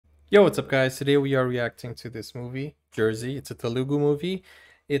Yo, what's up, guys? Today we are reacting to this movie, Jersey. It's a Telugu movie.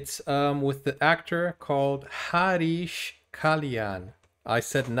 It's with the actor called Harish Kalyan. I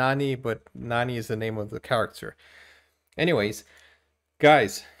said Nani, but Nani is the name of the character. Anyways,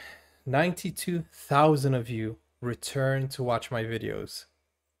 guys, 92,000 of you return to watch my videos.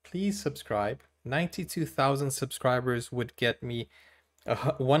 Please subscribe. 92,000 subscribers would get me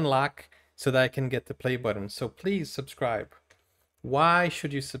 1 lakh so that I can get the play button. So please subscribe. Why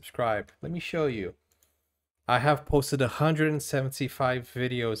should you subscribe? Let me show you. I have posted 175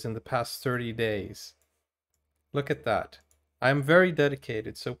 videos in the past 30 days. Look at that. I'm very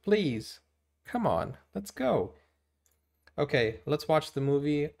dedicated, so please, come on, let's go. Okay, let's watch the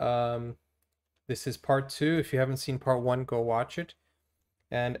movie. This is part 2. If you haven't seen part 1, go watch it.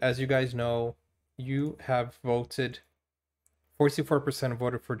 And as you guys know, you have voted, 44%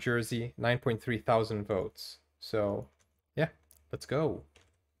 voted for Jersey, 9.3 thousand votes. So, yeah. Let's go.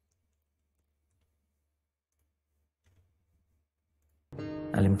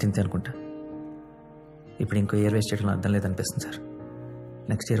 Limit ఇంతే అనుకుంటా. ఇప్పుడు ఇంకో year waste చేయడం అర్థం లేదనిపిస్తుంది sir.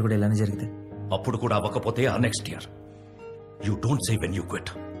 Next year కూడా ఇలానే జరిగితే అప్పుడు కూడా అవ్వకపోతే ఆ next year. You don't say when you quit.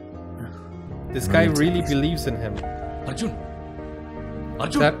 This guy really believes in him. Arjun.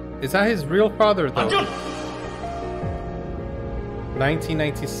 Is that his real father though? Arjun.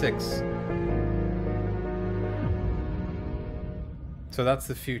 1996. So that's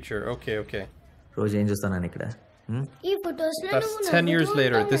the future. Okay. రోజు ఏం చూస్తాను ఇక్కడ? That's 10 years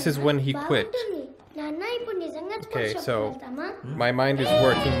later. This is when he quit. Okay, so my mind is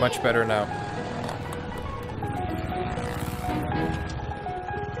working much better now.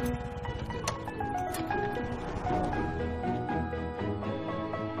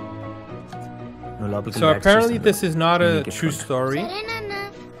 So apparently this is not a true story,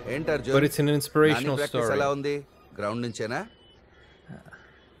 but it's an inspirational story.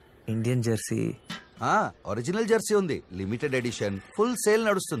 Indian Jersey, original Jersey ఉంది, limited edition, full sale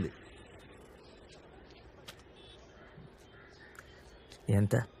నడుస్తుంది.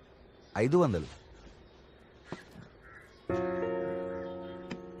 ఎంత? 500.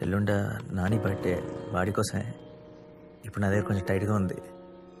 ఎల్లుండ Nani birthday, వాడి కోసమే. ఇప్పుడు నా దగ్గర కొంచెం టైట్గా ఉంది.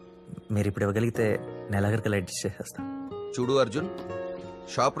 మీరు ఇప్పుడు ఇవ్వగలిగితే నెలాఖరికి అడ్జస్ట్ చేసేస్తాం. చూడు అర్జున్,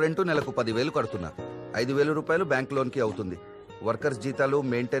 షాప్ రెంట్ నెలకు 10,000 కడుతున్నా. 5,000 రూపాయలు బ్యాంక్ లోన్కి అవుతుంది. వర్కర్స్ జీతాలు,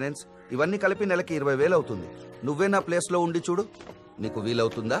 మెయింటెనెన్స్ ఇవన్నీ కలిపి నెలకి 20,000 అవుతుంది. నువ్వే నా ప్లేస్లో ఉండి చూడు, నీకు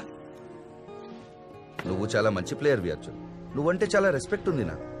వీలవుతుందా? నువ్వు చాలా మంచి ప్లేయర్ వి అర్జున్. నువ్వంటే చాలా రెస్పెక్ట్ ఉంది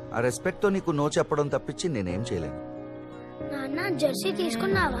నా. ఆ రెస్పెక్ట్తో నీకు నో చెప్పడం తప్పించి నేనేం చేయలేను. జెర్సీ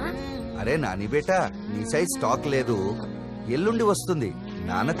తీసుకున్నావా? అరే నాని బేటా, నీ సైజ్ స్టాక్ లేదు, ఎల్లుండి వస్తుంది,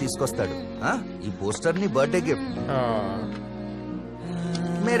 నాన్న తీసుకొస్తాడు. ఈ పోస్టర్ ని birthday gift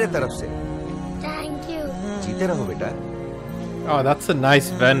Mere తరఫ్ say. Thank you. జీతే రహో beta. Oh, that's a nice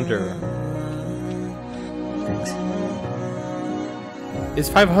vendor. Thanks. Is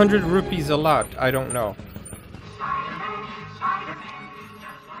 500 rupees a lot? I don't know.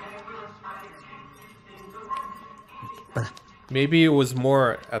 Maybe it was more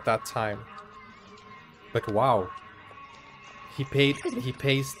at that time. But wow. He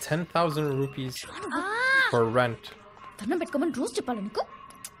pays 10,000 rupees for rent. తన్నం పెట్టుకోమని రోజు చెప్పాలి నీకు.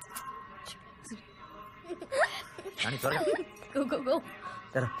 Go.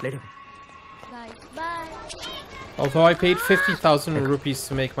 Bye. Although I paid 50,000 rupees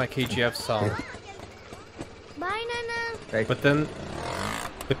to make my KGF song. Bye, Nana. Right. But then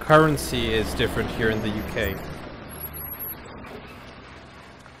the currency is different here in the UK.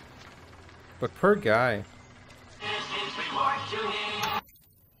 But per guy.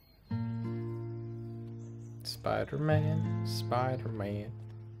 Spider-Man.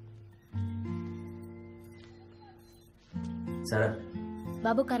 సరే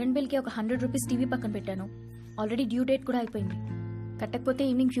బాబు, current bill కి ఒక 100 rupees TV పక్కన పెట్టాను. Already due date కూడా అయిపోయింది. కట్టకపోతే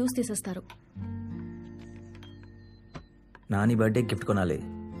evening fuse తీసేస్తారు. Nani birthday gift కొనాలి.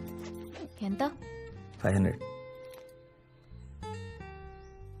 ఎంత? 500.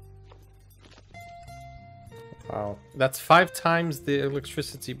 Wow. That's 5 times the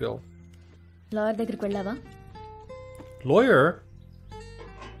electricity bill. Lawyer దగ్గరికి వెళ్ళావా? Lawyer?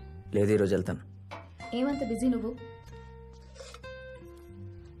 లేదు, ఈరోజు వెళ్తాను. ఏమంత బిజీ నువ్వు?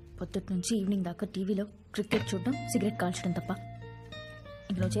 పొద్దుటి నుంచి ఈవినింగ్ దాకా టీవీలో క్రికెట్ చూడడం, సిగరెట్ కాల్చడం తప్ప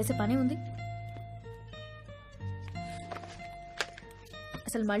ఇందులో చేసే పనే ఉంది?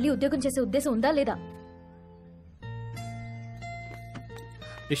 అసలు మళ్ళీ ఉద్యోగం చేసే ఉద్దేశం ఉందా లేదా?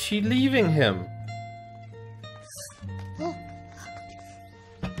 Is she leaving him?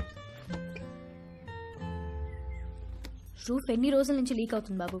 Roof ఎన్ని రోజుల నుంచి లీక్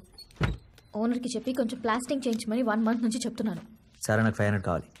అవుతుంది బాబు? ఓనర్కి చెప్పి కొంచెం ప్లాస్టింగ్ చేయించమని 1 మంత్ నుంచి చెప్తున్నాను. సరే, నాకు 500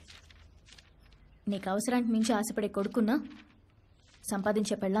 కావాలి. నీకు అవసరానికి మించి ఆశపడే కొడుకున్నా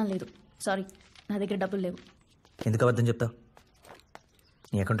సంపాదించే పెళ్ళాం లేదు. సారీ, నా దగ్గర డబ్బులు లేవు. ఎందుకు అబద్ధం చెప్తావు?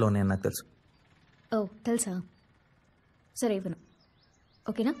 నీ అకౌంట్లో ఉన్నాయని నాకు తెలుసు. ఓ తెలుసా? సరే ఇవ్వను,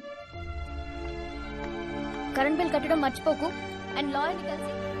 ఓకేనా? కరెంట్ బిల్ కట్టడం మర్చిపోకు. అండ్ లాయర్ని కలిసి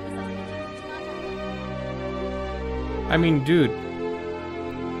I mean, dude,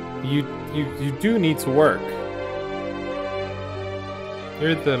 you do need to work.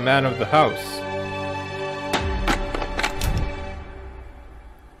 You're the man of the house.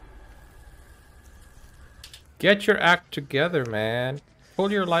 Get your act together, man. Pull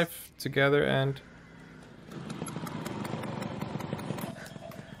your life together and...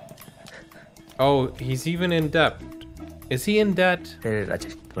 Oh, he's even in debt. Is he in debt?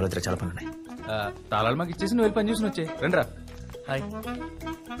 Rajesh, వాళ్ళ చాలా పనులు ఉన్నాయి. తాళాలు మాకు ఇచ్చేసి నువ్వు వెళ్ళి పని చూసి వచ్చే రండిరా. Hi.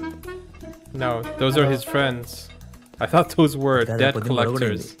 No, those are his friends. I thought those were debt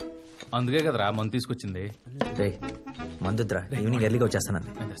collectors. అందుకే కదరా మందు తీసుకొచ్చింది. రే మందుద్రా, ఈవినింగ్ ఎర్లీగా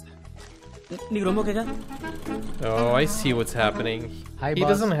వచ్చేస్తానండి. నీకు రొమ్మ ఓకేగా? Oh, I see what's happening. Hi, he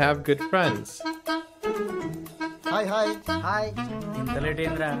boss. doesn't have good friends. Hi hi hi. ఇంత లేట్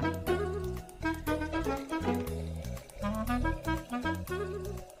ఏంద్రా?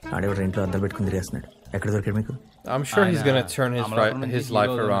 ఆడేవాడు ఇంట్లో అద్దలు పెట్టుకుని తిరిగేస్తున్నాడు. ఎక్కడ దొరికాడు మీకు? I'm sure he's gonna turn his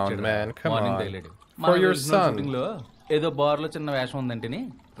life around, man. Come on. For your son. లో ఏదో బార్ లో చిన్న వేషం ఉందంటేని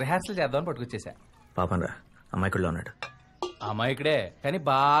రిహార్సల్ చేద్దామని పట్టుకొచ్చేసా. పాపం రా, అమ్మాయికుడిలో ఉన్నాడు. అమాయకుడే కానీ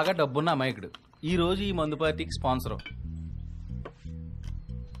బాగా డబ్బున్న అమాయకుడు. ఈ రోజు ఈ మందు పార్టీకి sponsor.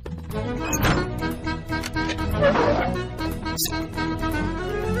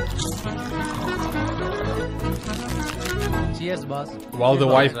 Cheers, boss. While the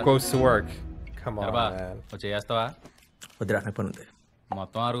wife goes to work. Come on, man. చేస్తావా? వద్దురా, నాకు పని ఉంది.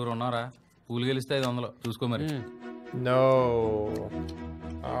 మొత్తం 6 ఉన్నారా? పూలు గెలిస్తే 500 చూసుకో మరి. No.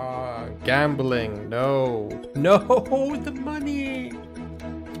 Gambling. No. No, the money.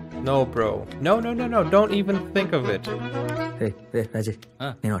 No, bro. No. Don't even think of it. రే రాజే,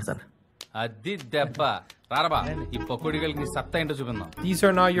 నేను వాడతాను. అది దెబ్బ రారబా. ఈ పకోడిగలకి నీ సత్తా ఏంటో చూపిందాం. These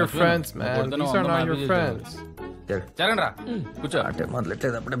are not your friends, man. These are not your friends. జరగండి రా, కూర్చో. అంటే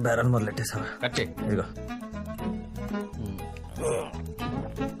మొదలెట్టేది అప్పుడే బేరాలు మొదలెట్టేసావా? కట్ చేయి. ఇదిగో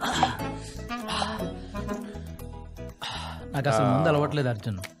నాకు అసలు ముందు అలవాట్లేదు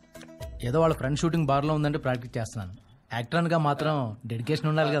అర్జున్. ఏదో వాళ్ళ ఫ్రెండ్ షూటింగ్ బార్లో ఉందంటే ప్రాక్టీస్ చేస్తున్నాను. యాక్టర్గా మాత్రం డెడికేషన్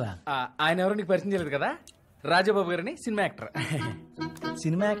ఉండాలి కదా. ఆయన ఎవరు నీకు పరిచయం చేయలేదు కదా? రాజబాబు గారిని సినిమా యాక్టర్.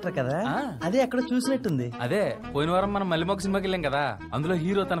 సినిమా యాక్టర్ కదా, అదే ఎక్కడ చూసినట్టుంది. అదే పోయిన వారం మనం మల్లిమొక్క సినిమాకి వెళ్ళాం కదా. అందులో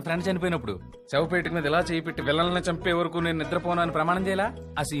హీరో తన ఫ్రెండ్ చనిపోయినప్పుడు శవపేటిక మీద ఇలా చేయి పెట్టి విలన్లను చంపే వరకు నేను నిద్రపోను అని ప్రమాణం చేయాలా?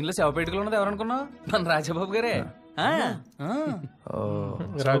 ఆ సీన్ లో శవపేటికలో ఉన్నది ఎవరనుకున్నావు? మన రాజబాబు గారే.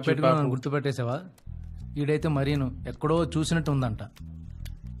 పెట్టుకుని గుర్తుపెట్టేసావా? ఈడైతే మరీను ఎక్కడో చూసినట్టు ఉందంట.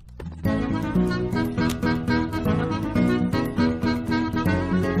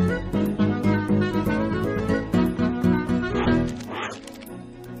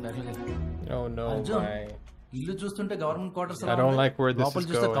 Oh no, Arjun. my. ఇల్లు చూస్తుంటే government quarters. I don't like where this లోపల is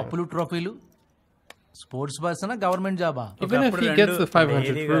చూస్తే going. కప్పులు ట్రోఫీలు. స్పోర్ట్స్ పర్సన్ గవర్నమెంట్ జాబా? Even if he gets the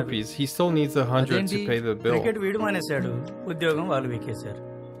 500 rupees, he still needs 100 to pay the bill. Cricket వీడు మానేశాడు, ఉద్యోగం వాళ్ళు వీకేశారు.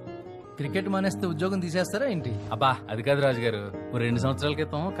 క్రికెట్ మానేస్తే ఉద్యోగం తీసేస్తారా ఏంటి? అబ్బా అది కాదు రాజు గారు. 2 సంవత్సరాల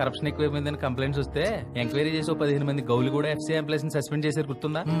క్రితం కరప్షన్ ఎక్కువైపోయిందని కంప్లైంట్స్ వస్తే ఎంక్వైరీ చేసి 15 మంది గౌలు కూడా ఎఫ్సీ ఎంప్లాయీస్ ని సస్పెండ్ చేశారు,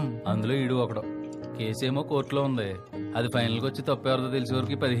 గుర్తుందా? అందులో ఈడు ఒకడు. కేసు ఏమో కోర్టులో ఉంది. అది ఫైనల్ గా వచ్చి తప్పు ఎవరిదో తెలిసే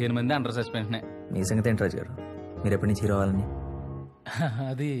వరకు 15 మంది అండర్ సస్పెన్షన్. మీ సంగతి ఏంటి రాజు గారు? మీరు ఎప్పటి నుంచి హీరో అవ్వాలని?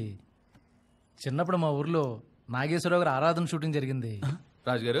 అది చిన్నప్పుడు మా ఊర్లో నాగేశ్వరరావు గారు ఆరాధన షూటింగ్ జరిగింది.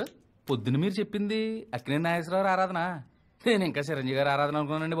 రాజుగారు పొద్దున్న మీరు చెప్పింది అక్కినే నాగేశ్వరరావు ఆరాధన. నేను ఇంకా చిరంజీవి గారు ఆరాధన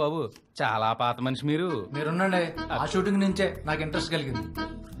అనుకున్నానండి బాబు. చాలా పాత మనిషి మీరు. మీరున్నాండి, ఆ షూటింగ్ నుంచే నాకు ఇంట్రెస్ట్ కలిగింది.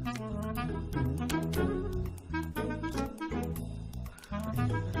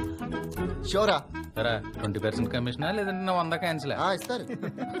 షోరా సరే 20% కమిషనా లేదంటే నా 100 క్యాన్సిల్ ఇస్తారు.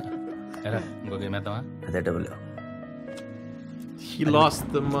 ఇంకో గేమ్ వేద్దామా? అదే డబ్బులు. He lost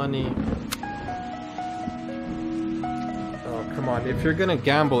the money. Oh, come on. If you're gonna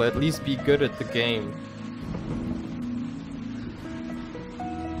gamble, at least be good at the game.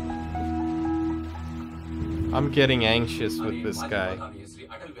 I'm getting anxious with this guy.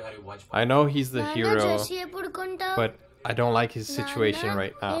 I know he's the hero, but I don't like his situation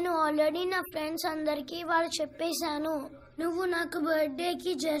right now. నేను already నా friends అందరికి వాళ్ళు చెప్పేశాను నువ్వు నాకు birthday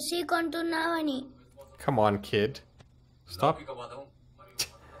కి Jersey కొంటున్నావని. Come on, kid. Stop.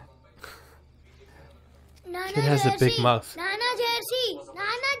 Kid has a big mouth. నానా Jersey,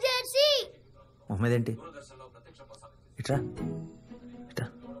 నానా జెర్సీ. మొహమ్మద్ ఏంటి? ఇట్రా ఇట్రా.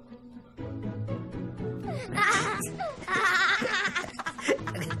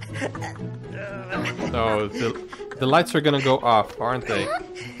 Oh, the lights are gonna go off, aren't they?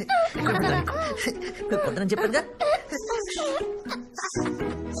 నువ్వు కొట్టనని చెప్పానుగా.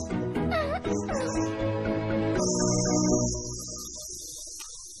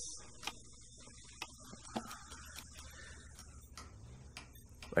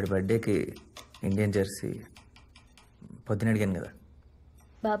 వాడి బర్త్డేకి ఇండియన్ జెర్సీ పొద్దున అడిగాను కదా.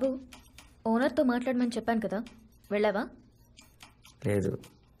 బాబు ఓనర్తో మాట్లాడమని చెప్పాను కదా, వెళ్ళావా? లేదు,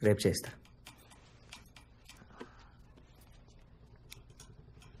 రేపు చేస్తా.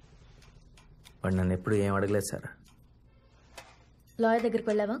 వాడు నన్ను ఎప్పుడు ఏం అడగలేదు సార్. లాయర్ దగ్గరికి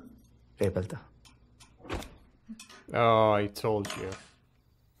వెళ్ళావా? రేపు వెళ్తా. Oh, I told you.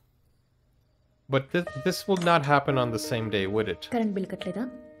 But this will not happen on the same day, would it? Current bill కట్టలేదా?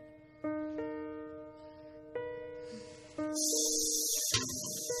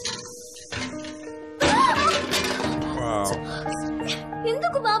 Wow.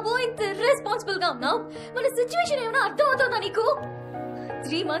 ఎందుకు బాబు ఇంత రెస్పాన్సిబుల్ గా ఉన్నావు? మన సిచ్యువేషన్ ఏమైనా అర్థం అవుతుందా నీకు?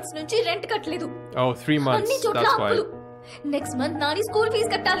 3 months నుంచి రెంట్ కట్టలేదు. Oh, 3 months. అన్ని చోట్ల That's why. అప్పులు. Next month Nani school fee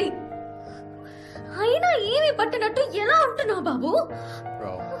కట్టాలి. అయినా ఏమీ పట్టనట్టు ఎలా ఉంటున్నావు బాబు?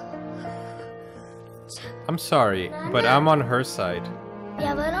 Bro. I'm sorry, but I'm on her side.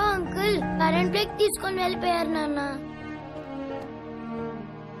 ఎవరో అంకుల్ కరెంట్ బ్రేక్ తీసుకొని వెళ్ళిపోయారు నాన్న.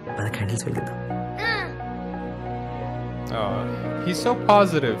 పద candles వెలిగిద్దాం. Oh, he's so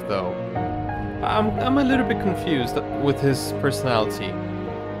positive, though. I'm a little bit confused with his personality.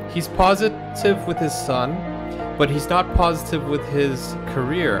 He's positive with his son, but he's not positive with his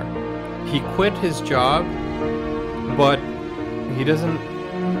career. He quit his job, but he doesn't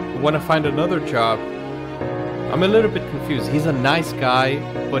want to find another job. I'm a little bit confused. He's a nice guy,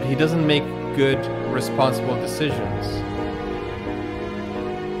 but he doesn't make good, responsible decisions.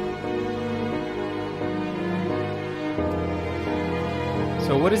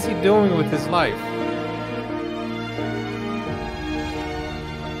 So what is he doing with his life?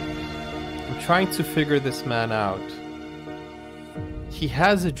 I'm trying to figure this man out. He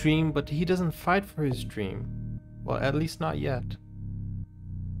has a dream, but he doesn't fight for his dream. Well, at least not yet.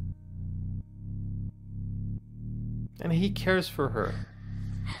 And he cares for her.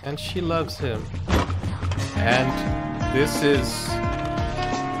 And she loves him. And this is...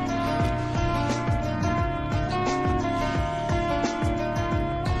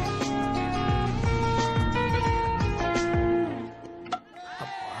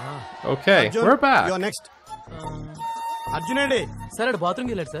 Okay, we're back. Next Arjun అండి. Sir అటు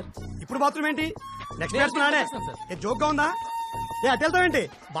బాత్రూమ్కి వెళ్ళాడు sir. ఇప్పుడు bathroom ఏంటి? Next పెడుతున్నాడే. ఏ joke గా ఉందా? ఏ అటు వెళ్తావు ఏంటి?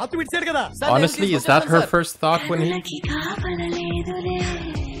 బాత్రూమ్ ఇటు సైడ్ కదా. Honestly, is that her first thought when he...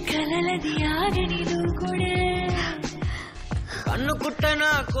 కన్ను కుట్టన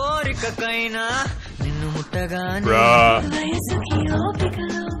కోరికకైనా నిన్ను ముట్టగానే.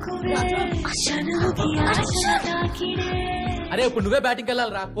 అరే ఇప్పుడు నువ్వే బ్యాటింగ్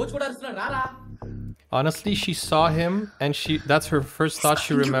వెళ్ళాలిరా, కోచ్ కూడా అరుస్తున్నాడు, రారా. Honestly, she saw him and that's her first thought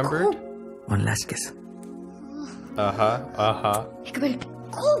she remembered. One last kiss. ఇక వెళ్ళు.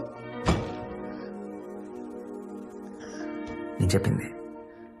 నేను చెప్పింది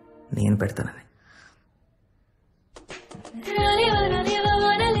నేను పెడతానని.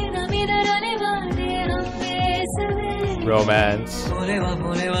 Romance.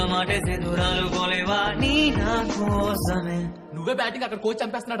 నువ్వే బ్యాటింగ్, అక్కడ కోచ్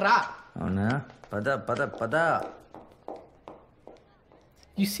చంపేస్తున్నాడు, రా. అవునా? పద పద పద.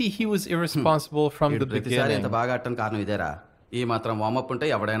 You see, he was irresponsible from the ప్రతిసారి ఎంత beginning. బాగా ఆడటం కారణం ఇదేరా. ఈ మాత్రం వార్మప్ ఉంటే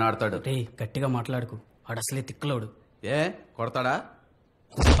ఎవడైనా ఆడతాడు. రే గట్టిగా మాట్లాడుకు, అడసలే తిక్కలోడు. ఏ కొడతాడా?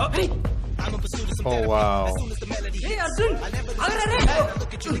 Oh, wow.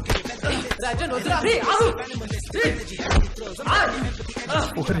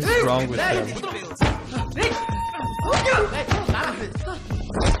 What is wrong with him?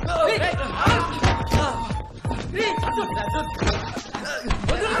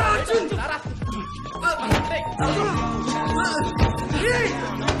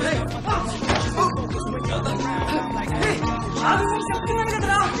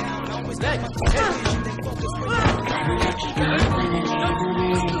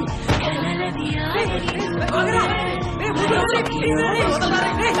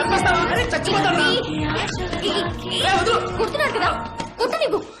 కొడుతున్నాడు కదా,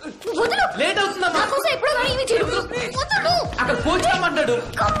 కొట్టనివ్వు. వదులు. లేట్ అవుతుందమ్మా. నా కోసం ఎప్పుడో కానీ ఇవి చేయు. వదులు. అక్కడ coach రమ్మంటాడు.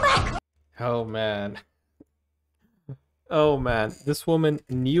 Come back. Oh, man. Oh, man. This woman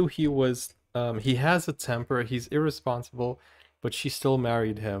knew he was... he has a temper, he's irresponsible, but she still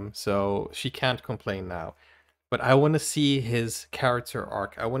married him, so she can't complain now. But I want to see his character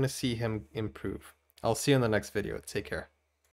arc. I want to see him improve. I'll see you in the next video. Take care.